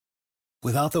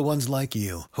Without the ones like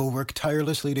you, who work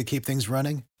tirelessly to keep things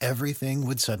running, everything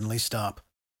would suddenly stop.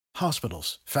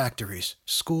 Hospitals, factories,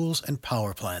 schools, and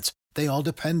power plants, they all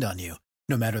depend on you.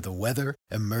 No matter the weather,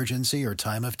 emergency, or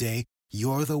time of day,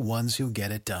 you're the ones who get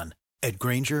it done. At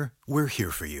Grainger, we're here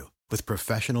for you with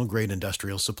professional-grade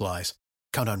industrial supplies.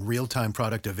 Count on real-time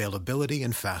product availability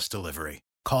and fast delivery.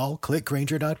 Call,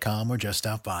 clickgrainger.com, or just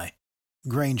stop by.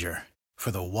 Grainger, for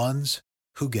the ones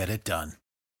who get it done.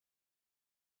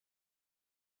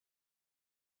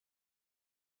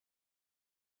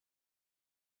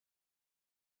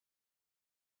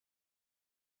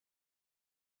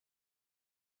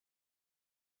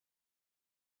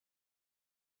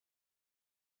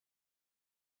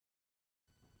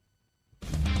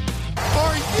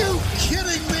 Are you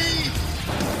kidding me?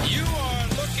 You are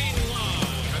looking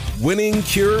live. Winning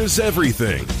cures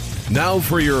everything. Now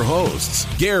for your hosts,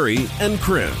 Gary and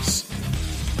Chris.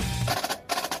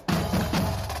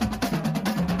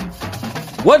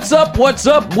 What's up? What's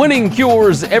up? Winning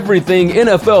cures everything.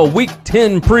 NFL Week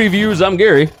 10 previews. I'm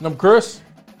Gary. And I'm Chris.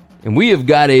 And we have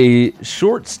got a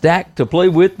short stack to play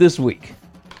with this week.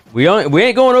 We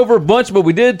ain't going over a bunch, but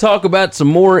we did talk about some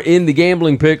more in the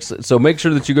gambling picks. So make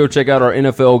sure that you go check out our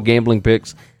NFL gambling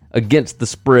picks against the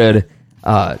spread.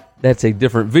 That's a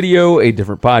different video, a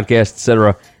different podcast,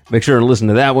 etc. Make sure to listen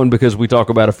to that one because we talk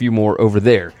about a few more over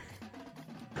there.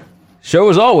 Show,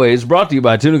 as always, brought to you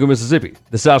by Tunica, Mississippi,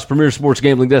 the South's premier sports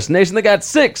gambling destination. They got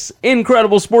 6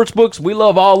 incredible sports books. We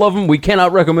love all of them. We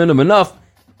cannot recommend them enough.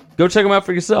 Go check them out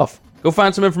for yourself. Go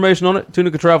find some information on it,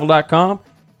 tunicatravel.com.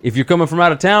 If you're coming from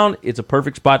out of town, it's a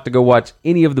perfect spot to go watch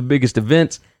any of the biggest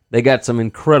events. They got some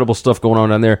incredible stuff going on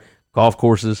down there. Golf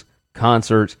courses,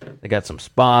 concerts. They got some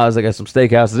spas. They got some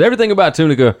steakhouses. Everything about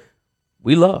Tunica,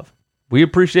 we love. We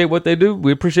appreciate what they do.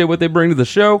 We appreciate what they bring to the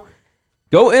show.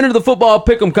 Go enter the football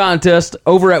pick'em contest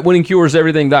over at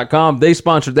winningcureseverything.com. They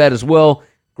sponsored that as well.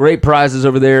 Great prizes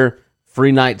over there.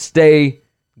 Free night stay,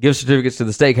 gift certificates to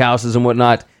the steakhouses and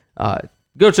whatnot.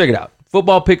 Go check it out.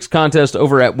 Football picks contest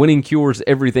over at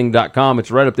winningcureseverything.com.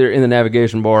 It's right up there in the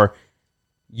navigation bar.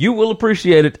 You will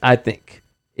appreciate it, I think.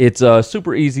 It's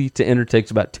super easy to enter.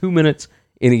 Takes about 2 minutes.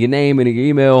 Enter your name, enter your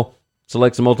email,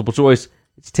 select some multiple choice.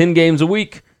 It's 10 games a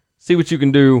week. See what you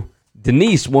can do.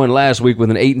 Denise won last week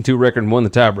with an 8-2 record and won the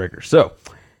tiebreaker. So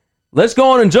let's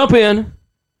go on and jump in.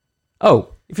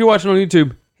 Oh, if you're watching on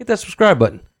YouTube, hit that subscribe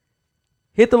button.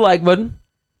 Hit the like button.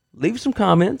 Leave some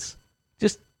comments.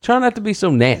 Just try not to be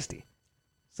so nasty.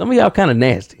 Some of y'all kind of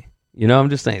nasty. You know, I'm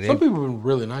just saying. Some people have been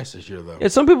really nice this year, though. Yeah,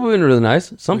 some people have been really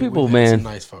nice. Some people, we've had man. some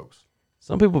nice folks.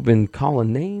 Some people have been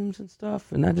calling names and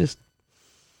stuff, and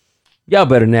y'all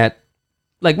better than that.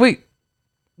 Like,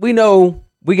 we know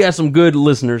we got some good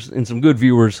listeners and some good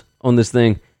viewers on this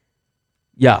thing.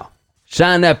 Y'all,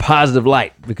 shine that positive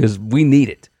light because we need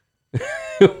it.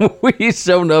 We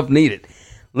so enough need it.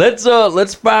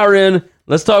 Let's fire in.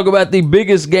 Let's talk about the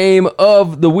biggest game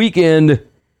of the weekend.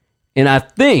 And I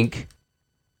think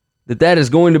that is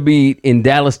going to be in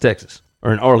Dallas, Texas,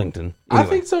 or in Arlington. Anyway. I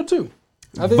think so, too.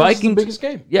 I think Vikings, this is the biggest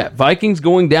game. Yeah, Vikings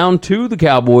going down to the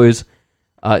Cowboys.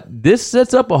 This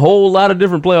sets up a whole lot of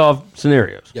different playoff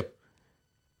scenarios. Yep.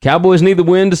 Cowboys need the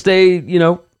win to stay,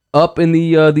 up in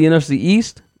the NFC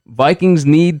East. Vikings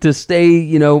need to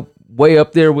stay, way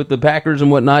up there with the Packers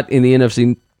and whatnot in the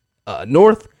NFC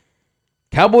North.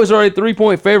 Cowboys are a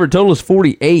 3-point favorite. Total is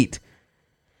 48.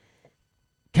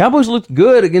 Cowboys looked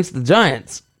good against the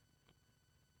Giants.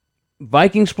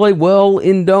 Vikings play well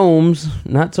in domes,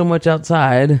 not so much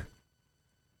outside.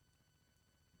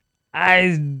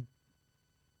 I'm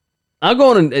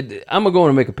going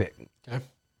to make a pick. Okay.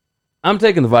 I'm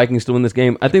taking the Vikings to win this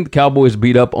game. I think the Cowboys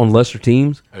beat up on lesser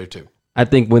teams. I do too. I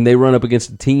think when they run up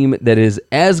against a team that is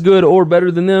as good or better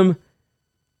than them,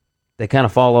 they kind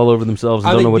of fall all over themselves. And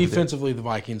I don't know think what defensively the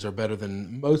Vikings are better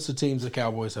than most of the teams the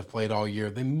Cowboys have played all year.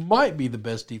 They might be the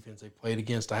best defense they've played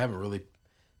against. I haven't really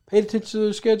paid attention to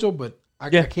their schedule, but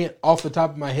I can't, off the top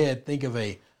of my head, think of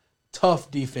a tough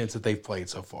defense that they've played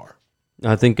so far.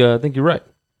 I think you're right.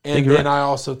 And then I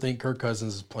also think Kirk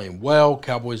Cousins is playing well.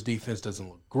 Cowboys defense doesn't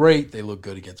look great. They look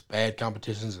good against bad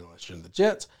competitions unless you're in the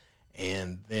Jets.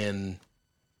 And then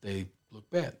they look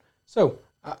bad. So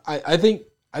I think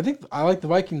I like the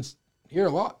Vikings here a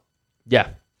lot. Yeah,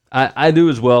 I do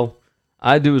as well.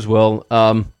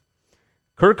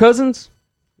 Kirk Cousins,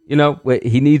 he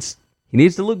needs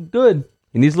to look good.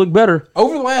 He needs to look better.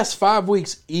 Over the last 5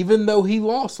 weeks, even though he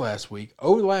lost last week,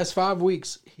 over the last 5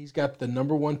 weeks, he's got the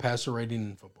number 1 passer rating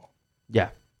in football. Yeah.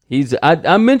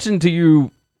 I mentioned to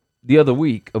you the other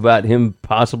week about him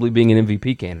possibly being an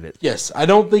MVP candidate. Yes, I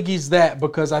don't think he's that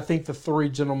because I think the 3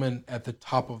 gentlemen at the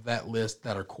top of that list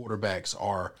that are quarterbacks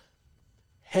are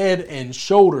head and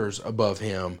shoulders above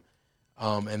him,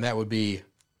 and that would be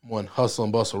one Hustle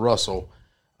and Bustle Russell,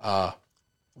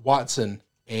 Watson,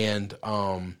 and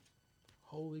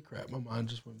holy crap, my mind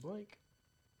just went blank.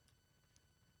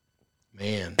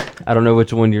 Man, I don't know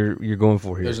which one you're going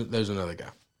for here. there's another guy.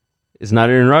 It's not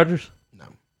Aaron Rodgers. No,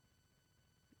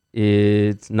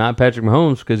 It's not Patrick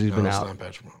Mahomes because he's been it's out. not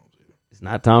Patrick Mahomes either. It's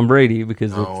not Tom Brady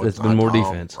because No, it's it's been not more Tom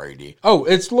defense. Brady. Oh,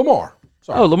 it's Lamar.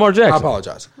 Sorry. Oh, Lamar Jackson. I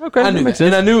apologize. Okay, I that knew makes that.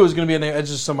 And sense. I knew it was going to be a name.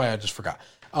 It's just somebody I just forgot.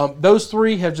 Those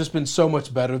three have just been so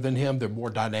much better than him. They're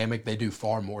more dynamic. They do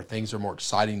far more things. They're more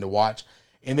exciting to watch.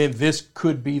 And then this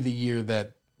could be the year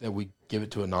that we give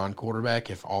it to a non-quarterback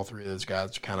if all three of those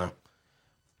guys kind of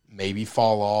maybe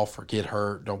fall off or get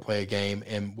hurt, don't play a game.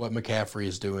 And what McCaffrey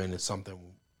is doing is something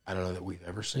I don't know that we've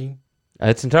ever seen.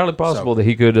 It's entirely possible So, that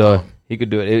he could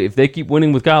do it if they keep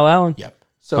winning with Kyle Allen. Yep.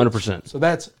 So 100%. So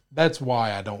that's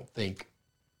why I don't think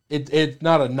it's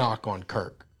not a knock on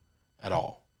Kirk at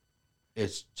all.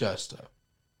 It's just a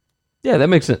Yeah, that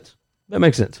makes sense. That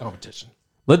makes sense. competition.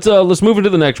 Let's move into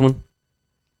the next one.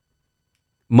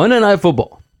 Monday Night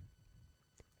Football.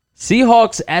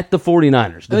 Seahawks at the 49ers.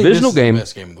 I think this Divisional is game. the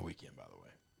best game of the weekend, by the way.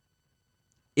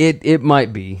 It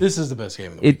might be. This is the best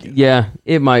game of the weekend. Yeah,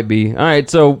 it might be. All right,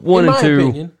 so In my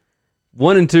opinion.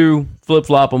 1 and 2, flip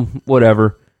flop them,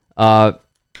 whatever. But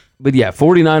yeah,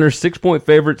 49ers 6-point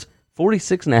favorites.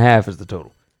 46.5 is the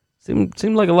total.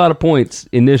 Seemed like a lot of points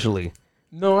initially.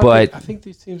 No, I think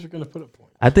these teams are going to put up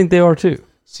points. I think they are too.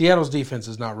 Seattle's defense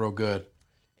is not real good,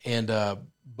 and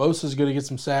Bosa's going to get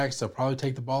some sacks. They'll probably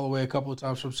take the ball away a couple of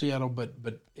times from Seattle, but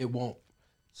it won't.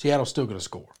 Seattle's still going to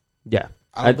score. Yeah.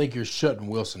 I don't think you're shutting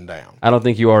Wilson down. I don't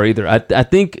think you are either. I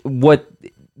think what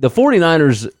the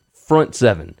 49ers front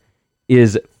seven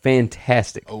is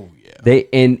fantastic. Oh yeah.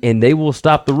 They will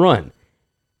stop the run.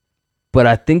 But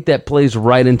I think that plays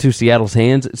right into Seattle's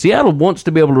hands. Seattle wants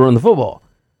to be able to run the football.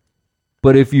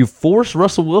 But if you force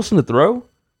Russell Wilson to throw,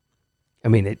 I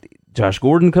mean, Josh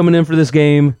Gordon coming in for this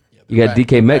game. You got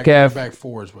DK Metcalf. Back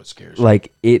four is what scares you.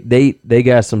 They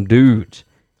got some dudes.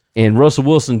 And Russell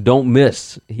Wilson don't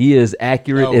miss. He is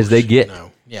accurate as they get.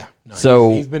 No.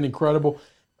 So he's been incredible.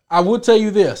 I will tell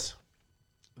you this.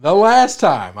 The last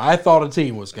time I thought a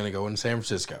team was going to go in San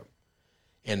Francisco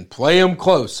and play them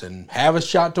close and have a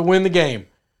shot to win the game,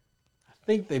 I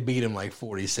think they beat them like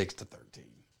 46-13.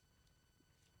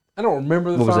 I don't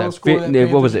remember the what was final that? score of that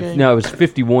What was it? Panthers game. No, it was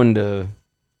 51 to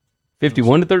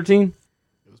 13.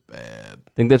 It was bad.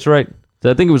 I think that's right.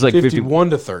 So I think it was like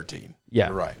 51-13. Yeah.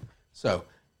 You're right. So,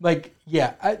 like,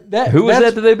 yeah. Who was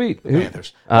that they beat? The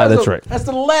Panthers. That's right. That's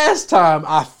the last time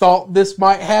I thought this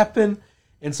might happen.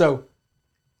 And so,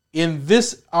 in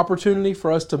this opportunity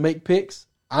for us to make picks,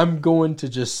 I'm going to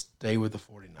just stay with the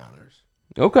 49ers.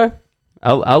 Okay.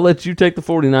 I'll let you take the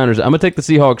 49ers. I'm going to take the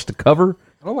Seahawks to cover.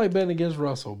 I don't like betting against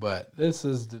Russell, but this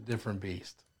is the different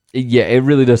beast. Yeah, it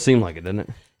really does seem like it, doesn't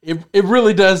it? It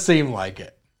really does seem like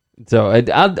it. So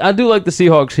I do like the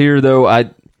Seahawks here, though.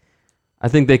 I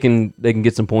think they can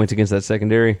get some points against that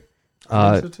secondary.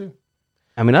 I think so too.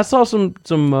 I mean, I saw some.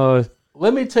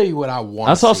 Let me tell you what I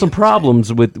want. I saw some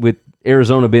problems with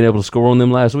Arizona being able to score on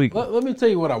them last week. Let me tell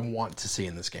you what I want to see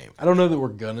in this game. I don't know that we're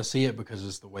going to see it because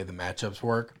it's the way the matchups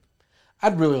work.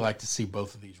 I'd really like to see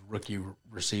both of these rookie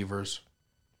receivers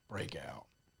break out.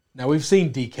 Now, we've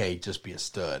seen DK just be a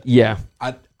stud. Yeah.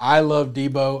 I love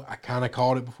Debo. I kind of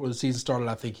called it before the season started.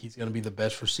 I think he's going to be the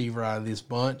best receiver out of this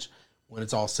bunch when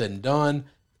it's all said and done.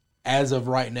 As of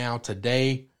right now,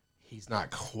 today, he's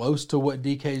not close to what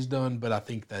DK's done, but I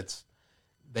think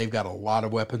they've got a lot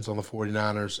of weapons on the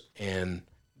 49ers, and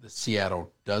the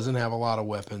Seattle doesn't have a lot of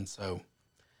weapons, so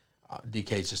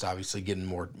DK's just obviously getting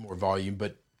more volume,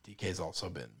 but DK's also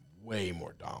been way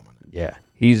more dominant. Yeah.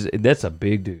 That's a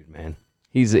big dude, man.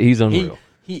 He's unreal.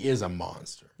 He is a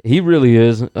monster. He really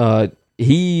is. One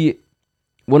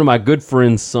of my good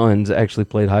friend's sons actually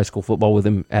played high school football with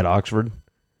him at Oxford.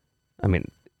 I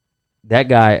mean, that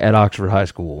guy at Oxford High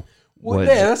School. Well,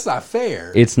 yeah, that's not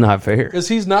fair. It's not fair. Because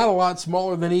he's not a lot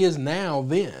smaller than he is now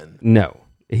then. No.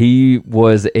 He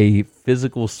was a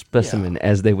physical specimen,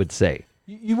 as they would say.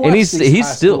 You watch And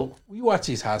he's you watch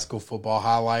these high school football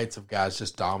highlights of guys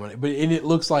just dominant, and it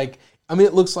looks like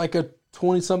a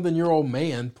 20-something-year-old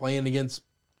man playing against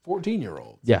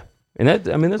 14-year-olds. Yeah. And that's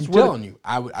I'm what telling you,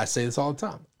 I say this all the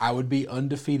time. I would be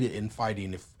undefeated in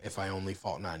fighting if I only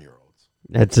fought 9-year-olds.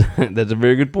 That's a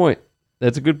very good point.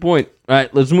 That's a good point. All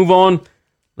right, let's move on.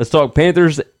 Let's talk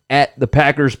Panthers at the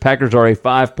Packers. Packers are a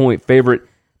 5-point favorite.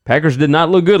 Packers did not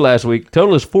look good last week.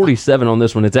 Total is 47 on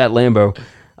this one. It's at Lambeau.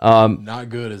 Not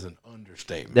good is an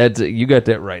understatement. You got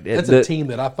that right. That's a team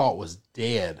that I thought was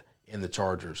dead in the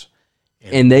Chargers.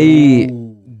 And they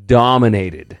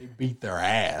dominated. They beat their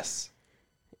ass.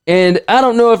 And I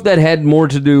don't know if that had more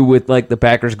to do with like the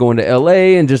Packers going to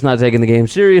LA and just not taking the game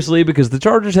seriously, because the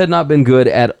Chargers had not been good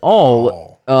at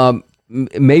all.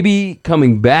 Maybe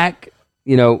coming back,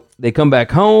 they come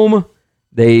back home,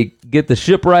 they get the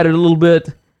ship righted a little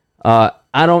bit. I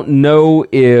don't know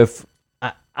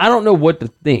I don't know what to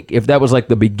think. If that was like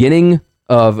the beginning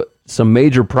of some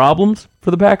major problems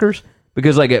for the Packers,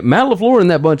 because like Matt LaFleur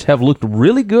and that bunch have looked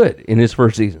really good in his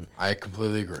first season. I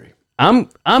completely agree. I'm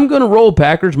going to roll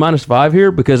Packers -5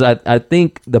 here, because I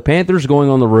think the Panthers going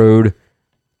on the road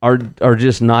are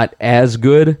just not as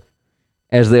good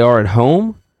as they are at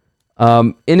home.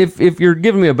 And if you're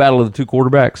giving me a battle of the two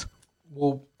quarterbacks,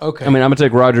 well, okay. I mean, I'm going to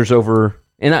take Rodgers over,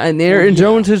 and Aaron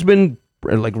Jones has been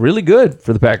like really good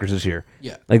for the Packers this year.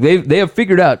 Yeah, like they have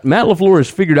figured out. Matt LaFleur has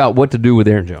figured out what to do with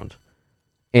Aaron Jones,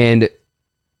 and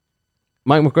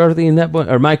Mike McCarthy and that,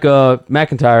 or Mike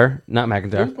McIntyre, not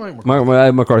McIntyre.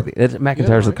 Mike McCarthy. That's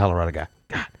McIntyre's the Colorado guy.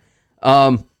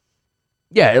 God.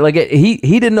 Yeah, like he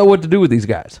didn't know what to do with these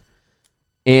guys,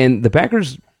 and the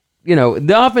Packers,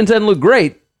 the offense hadn't looked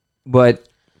great, but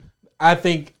I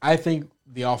think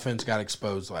the offense got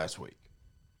exposed last week,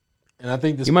 and I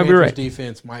think this might be Panthers right.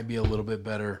 defense might be a little bit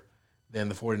better than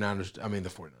the 49ers.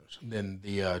 Than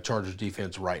the Chargers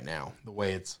defense right now, the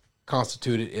way it's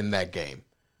constituted in that game.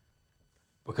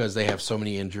 Because they have so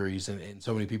many injuries and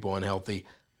so many people unhealthy.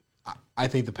 I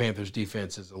think the Panthers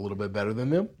defense is a little bit better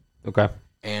than them. Okay.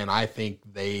 And I think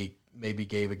they maybe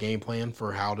gave a game plan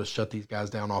for how to shut these guys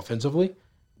down offensively,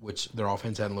 which their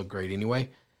offense hadn't looked great anyway.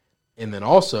 And then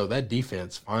also that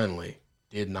defense finally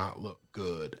did not look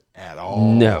good at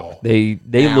all. No, they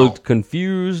looked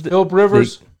confused. Philip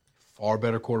Rivers, far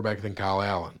better quarterback than Kyle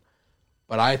Allen.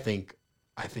 But I think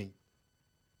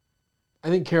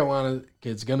Carolina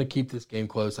is going to keep this game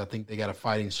close. I think they got a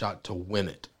fighting shot to win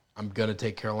it. I'm going to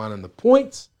take Carolina in the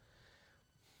points.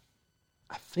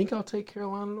 I think I'll take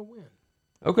Carolina to win.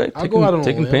 Okay, I'll go out on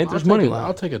taking a limb. Panthers money line.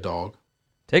 I'll take a dog.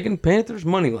 Taking Panthers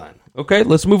money line. Okay,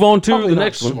 let's move on to Probably the not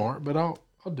next one. smart, but I'll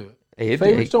do it. Hey,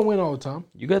 Favorites don't win all the time.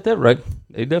 You got that right.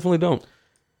 They definitely don't.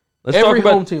 Let's Every talk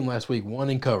about home team last week won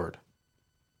and covered.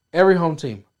 Every home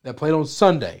team that played on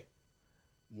Sunday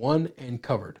won and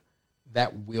covered.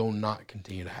 That will not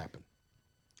continue to happen.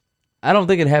 I don't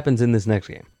think it happens in this next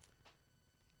game.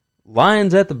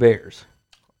 Lions at the Bears.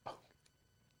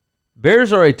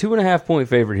 Bears are a 2.5-point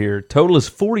favorite here. Total is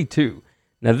 42.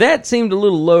 Now, that seemed a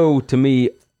little low to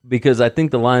me because I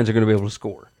think the Lions are going to be able to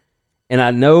score. And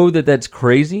I know that that's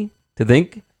crazy to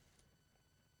think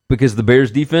because the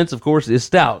Bears' defense, of course, is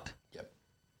stout. Yep.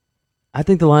 I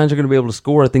think the Lions are going to be able to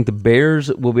score. I think the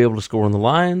Bears will be able to score on the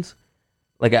Lions.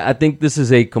 Like, I think this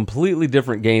is a completely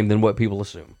different game than what people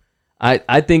assume.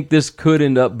 I think this could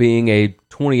end up being a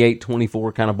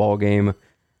 28-24 kind of ball game.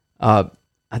 I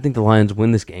think the Lions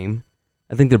win this game.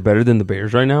 I think they're better than the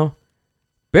Bears right now.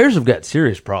 Bears have got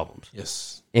serious problems.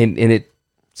 Yes. And it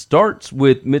starts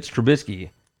with Mitch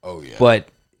Trubisky. Oh, yeah.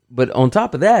 But on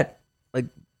top of that, like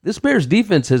this Bears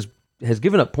defense has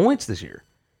given up points this year.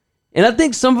 And I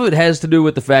think some of it has to do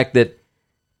with the fact that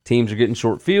teams are getting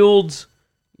short fields.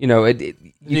 You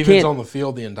defense can't on the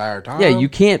field the entire time. Yeah, you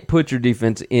can't put your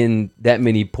defense in that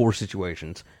many poor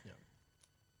situations. Yeah.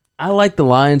 I like the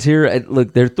Lions here.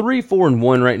 Look, they're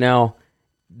 3-4-1 right now.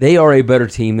 They are a better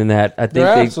team than that. I think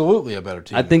they're absolutely a better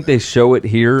team. I think they show it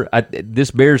here. This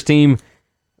Bears team,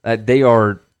 they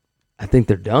are. I think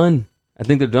they're done. I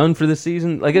think they're done for this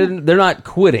season. Like they're not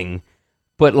quitting,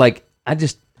 but like I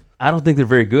don't think they're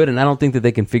very good, and I don't think that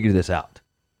they can figure this out.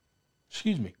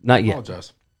 Excuse me. Not yet.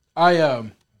 Apologize.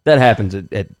 That happens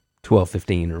at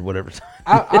 12:15 or whatever.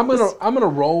 I'm gonna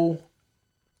roll.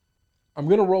 I'm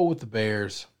gonna roll with the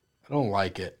Bears. I don't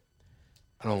like it.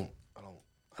 I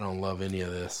don't love any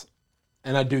of this,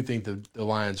 and I do think the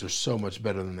Lions are so much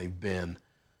better than they've been.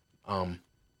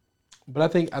 But I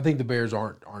think the Bears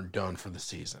aren't done for the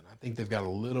season. I think they've got a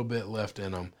little bit left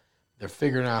in them. They're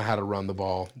figuring out how to run the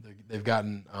ball. They've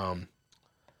gotten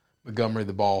Montgomery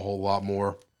the ball a whole lot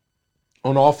more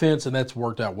on offense, and that's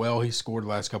worked out well. He scored the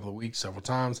last couple of weeks several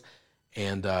times,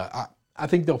 and I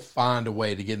think they'll find a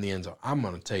way to get in the end zone. I'm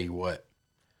going to tell you what,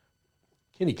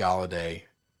 Kenny Golladay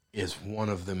is one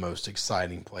of the most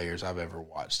exciting players I've ever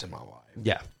watched in my life.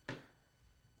 Yeah.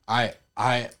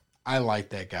 I like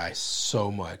that guy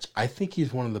so much. I think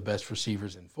he's one of the best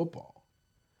receivers in football.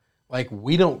 Like,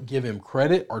 we don't give him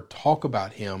credit or talk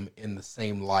about him in the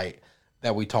same light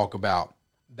that we talk about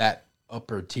that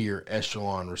upper tier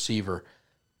echelon receiver.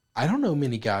 I don't know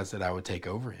many guys that I would take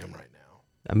over him right now.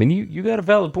 I mean, you got a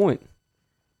valid point.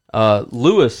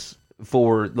 Lewis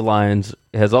for the Lions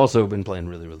has also been playing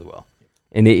really, really well.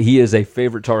 and he is a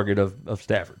favorite target of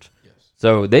Stafford's. Yes.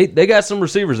 So they got some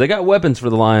receivers. They got weapons for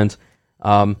the Lions.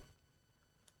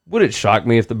 Would it shock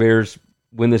me if the Bears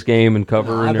win this game and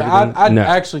cover and everything?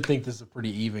 I actually think this is a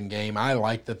pretty even game. I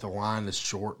like that the line is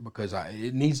short because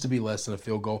it needs to be less than a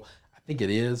field goal. I think it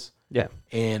is. Yeah.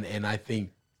 And I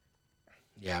think,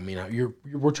 I mean,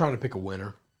 we're trying to pick a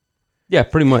winner. Yeah,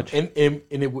 pretty much. And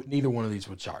neither one of these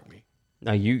would shock me.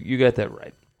 Now, you got that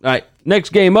right. All right,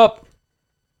 next game up.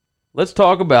 Let's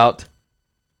talk about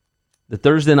the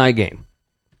Thursday night game.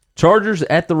 Chargers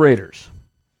at the Raiders.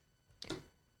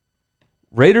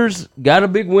 Raiders got a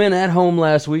big win at home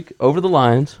last week over the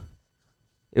Lions.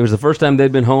 It was the first time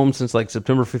they'd been home since like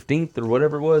September 15th or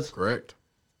whatever it was. Correct.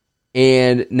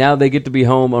 And now they get to be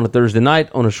home on a Thursday night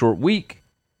on a short week.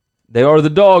 They are the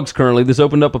dogs currently. This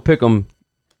opened up a pick'em.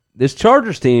 This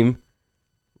Chargers team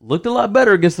looked a lot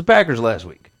better against the Packers last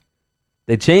week.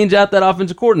 They changed out that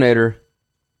offensive coordinator.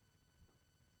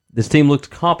 This team looked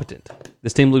competent.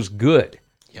 This team looks good.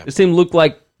 Yep. This team looked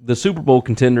like the Super Bowl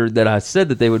contender that I said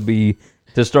that they would be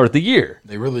to start the year.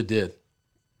 They really did.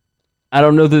 I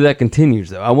don't know that continues,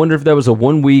 though. I wonder if that was a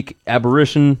one-week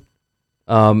aberration.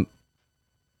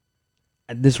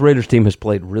 This Raiders team has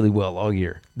played really well all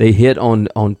year. They hit on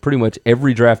pretty much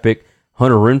every draft pick.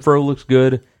 Hunter Renfrow looks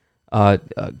good.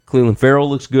 Cleveland Farrell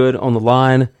looks good on the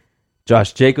line.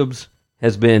 Josh Jacobs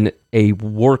has been a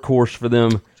workhorse for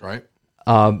them. That's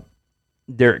right.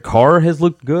 Derek Carr has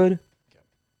looked good.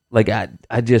 Like I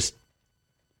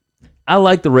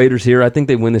like the Raiders here. I think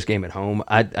they win this game at home.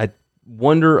 I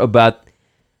wonder about,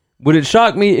 would it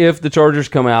shock me if the Chargers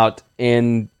come out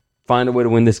and find a way to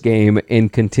win this game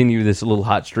and continue this little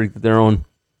hot streak that they're on?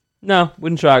 No,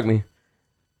 wouldn't shock me.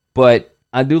 But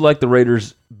I do like the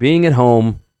Raiders being at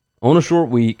home on a short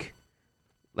week.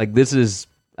 Like this is,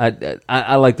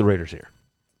 I like the Raiders here.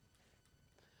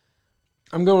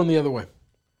 I'm going the other way.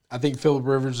 I think Phillip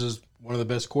Rivers is one of the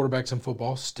best quarterbacks in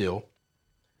football still.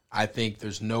 I think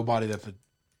there's nobody that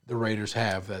the Raiders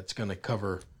have that's going to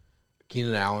cover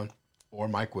Keenan Allen or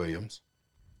Mike Williams.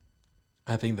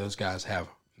 I think those guys have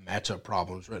matchup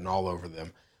problems written all over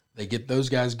them. They get those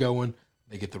guys going.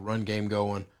 They get the run game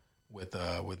going with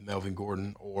Melvin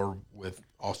Gordon or with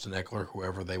Austin Eckler,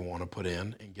 whoever they want to put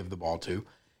in and give the ball to.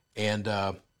 And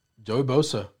Joey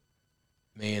Bosa,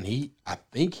 man, I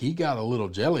think he got a little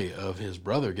jelly of his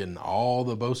brother getting all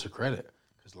the Bosa credit.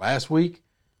 Because last week,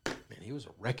 man, he was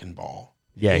a wrecking ball.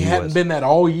 Yeah, he hadn't been that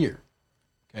all year.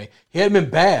 Okay, he hadn't been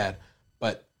bad,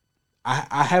 but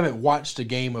I haven't watched a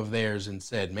game of theirs and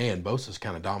said, man, Bosa's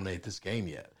kind of dominated this game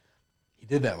yet. He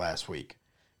did that last week.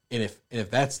 And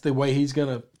if that's the way he's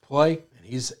going to play, and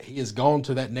he has gone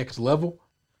to that next level,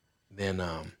 then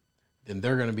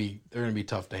they're going to be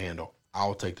tough to handle.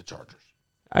 I'll take the Chargers.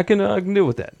 I can deal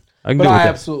with that. I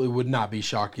absolutely would not be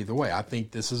shocked either way. I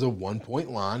think this is a 1-point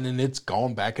line, and it's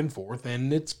gone back and forth,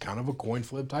 and it's kind of a coin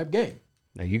flip type game.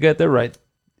 Now you got that right.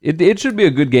 It should be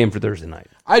a good game for Thursday night.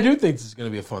 I do think this is going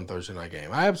to be a fun Thursday night game.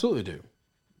 I absolutely do.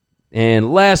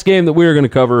 And last game that we're going to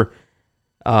cover,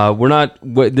 we're not.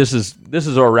 This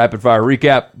is our rapid fire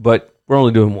recap, but we're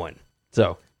only doing one.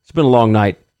 So it's been a long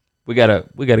night. We gotta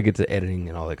get to editing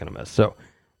and all that kind of mess. So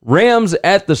Rams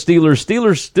at the Steelers.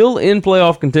 Steelers still in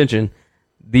playoff contention.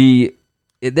 They've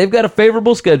got a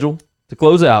favorable schedule to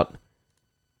close out.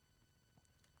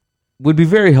 Would be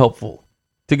very helpful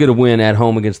to get a win at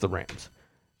home against the Rams.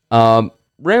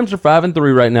 Rams are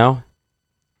 5-3 right now.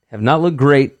 Have not looked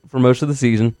great for most of the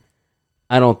season.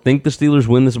 I don't think the Steelers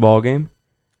win this ball game,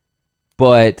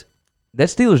 but that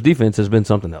Steelers defense has been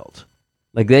something else.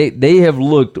 Like they have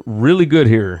looked really good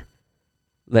here.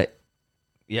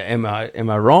 Am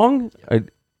I wrong?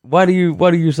 Why do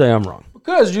you say I'm wrong?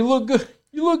 Because you look good.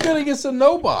 You look good against a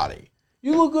nobody.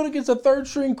 You look good against a third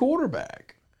string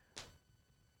quarterback.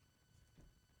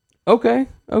 Okay.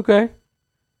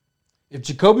 If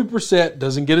Jacoby Brissett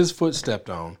doesn't get his foot stepped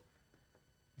on,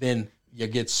 then you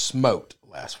get smoked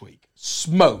last week.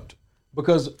 Smoked.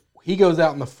 Because he goes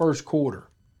out in the first quarter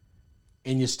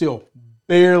and you still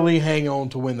barely hang on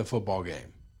to win the football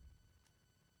game.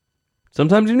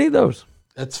 Sometimes you need those.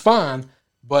 That's fine,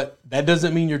 but that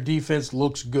doesn't mean your defense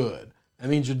looks good. That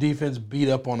means your defense beat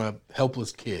up on a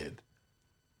helpless kid.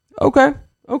 Okay.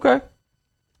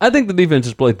 I think the defense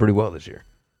has played pretty well this year.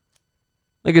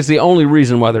 Like it's the only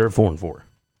reason why they're at 4-4.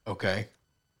 Okay.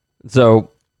 So,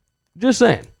 just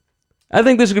saying. I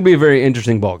think this could be a very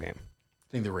interesting ball game.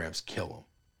 I think the Rams kill them.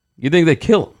 You think they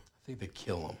kill them? I think they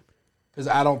kill them. Because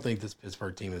I don't think this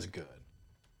Pittsburgh team is good.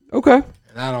 Okay.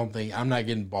 And I'm not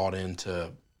getting bought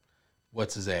into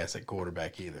what's his ass at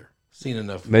quarterback either. Seen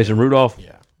enough. Mason Rudolph?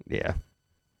 Yeah. Yeah.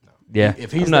 Yeah,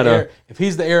 If he's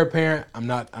the heir apparent, I'm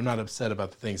not upset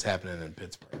about the things happening in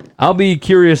Pittsburgh. I'll be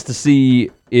curious to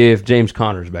see if James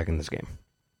Conner's back in this game.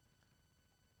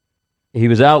 He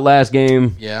was out last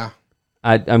game. Yeah.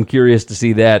 I'm curious to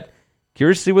see that.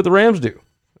 Curious to see what the Rams do.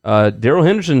 Darrell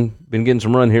Henderson been getting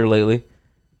some run here lately.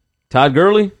 Todd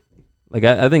Gurley,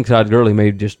 I think Todd Gurley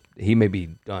may be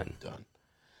done.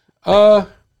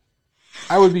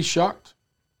 I would be shocked.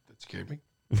 That scared me.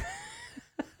 I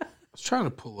was trying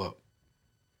to pull up.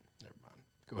 Never mind.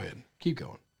 Go ahead. Keep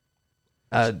going.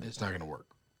 It's not going to work.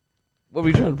 What were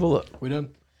you trying to pull up? We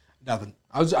done? Nothing.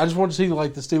 I just wanted to see the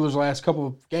Steelers' last couple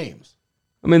of games.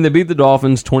 I mean, they beat the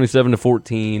Dolphins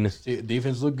 27-14.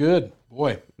 Defense looked good.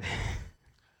 Boy.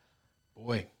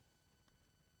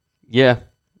 Yeah.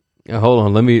 Hold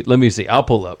on. Let me see. I'll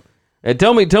pull up.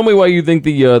 Tell me why you think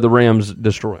the Rams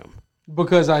destroy them.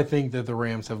 Because I think that the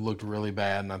Rams have looked really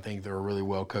bad, and I think they're a really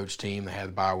well-coached team. They had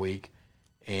a bye week,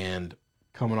 and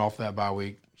coming off that bye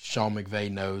week, Sean McVay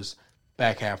knows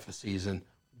back half of the season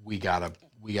we gotta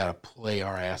play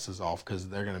our asses off because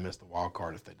they're gonna miss the wild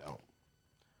card if they don't.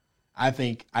 I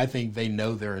think they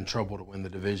know they're in trouble to win the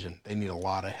division. They need a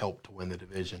lot of help to win the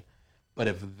division, but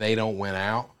if they don't win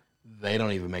out, they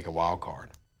don't even make a wild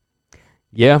card.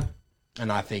 Yeah,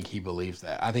 and I think he believes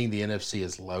that. I think the NFC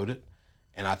is loaded.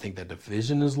 And I think that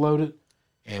division is loaded.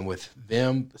 And with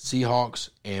them, the Seahawks,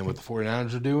 and what the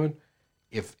 49ers are doing,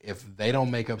 if they don't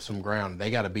make up some ground,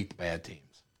 they got to beat the bad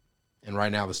teams. And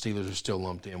right now the Steelers are still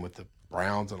lumped in with the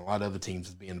Browns and a lot of other teams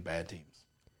as being the bad teams.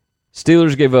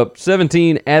 Steelers gave up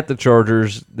 17 at the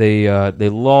Chargers. They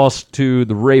lost to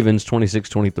the Ravens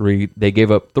 26-23. They gave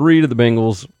up 3 to the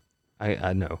Bengals.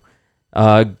 I know.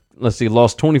 Let's see,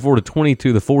 lost 24-20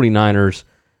 to the 49ers.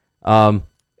 And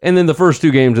then the first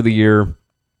 2 games of the year,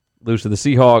 lose to the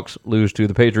Seahawks, lose to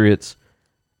the Patriots.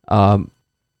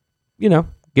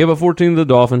 Give up 14 to the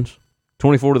Dolphins,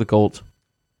 24 to the Colts.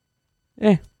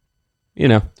 To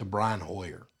Brian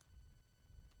Hoyer.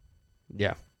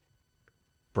 Yeah.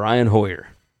 Brian Hoyer.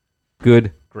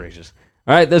 Good gracious.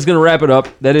 All right, that's going to wrap it up.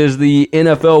 That is the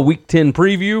NFL Week 10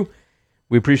 preview.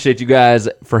 We appreciate you guys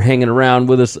for hanging around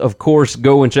with us. Of course,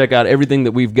 go and check out everything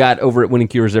that we've got over at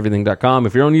winningcureseverything.com.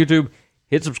 If you're on YouTube,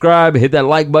 hit subscribe, hit that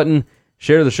like button,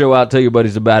 share the show out, tell your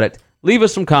buddies about it. Leave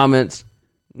us some comments,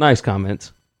 nice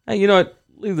comments. Hey, you know what?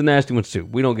 Leave the nasty ones too.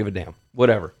 We don't give a damn.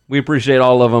 Whatever. We appreciate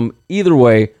all of them either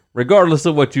way, regardless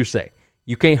of what you say.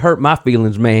 You can't hurt my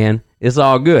feelings, man. It's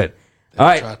all good. All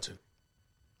right. Try to.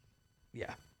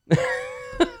 Yeah.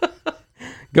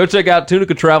 Go check out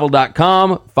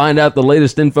tunicatravel.com. Find out the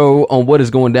latest info on what is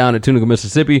going down at Tunica,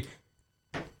 Mississippi.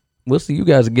 We'll see you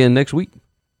guys again next week.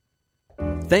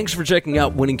 Thanks for checking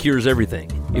out Winning Cures Everything.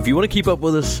 If you want to keep up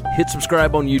with us, hit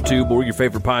subscribe on YouTube or your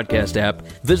favorite podcast app.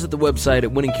 Visit the website at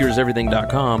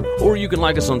winningcureseverything.com, or you can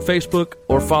like us on Facebook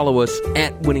or follow us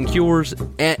at Winning Cures,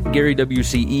 at Gary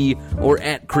WCE, or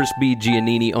at Chris B.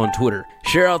 Giannini on Twitter.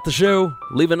 Share out the show,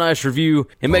 leave a nice review,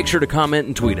 and make sure to comment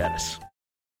and tweet at us.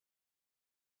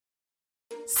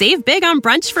 Save big on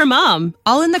brunch for mom,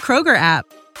 all in the Kroger app.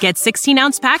 Get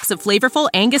 16-ounce packs of flavorful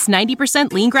Angus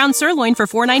 90% lean ground sirloin for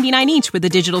 $4.99 each with a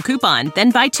digital coupon. Then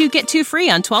buy 2, get 2 free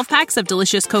on 12 packs of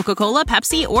delicious Coca-Cola,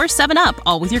 Pepsi, or 7-Up,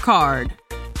 all with your card.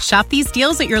 Shop these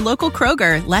deals at your local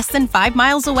Kroger, less than 5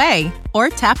 miles away. Or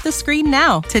tap the screen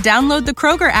now to download the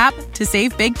Kroger app to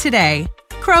save big today.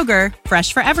 Kroger,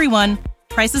 fresh for everyone.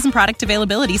 Prices and product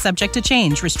availability subject to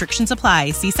change. Restrictions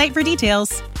apply. See site for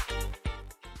details.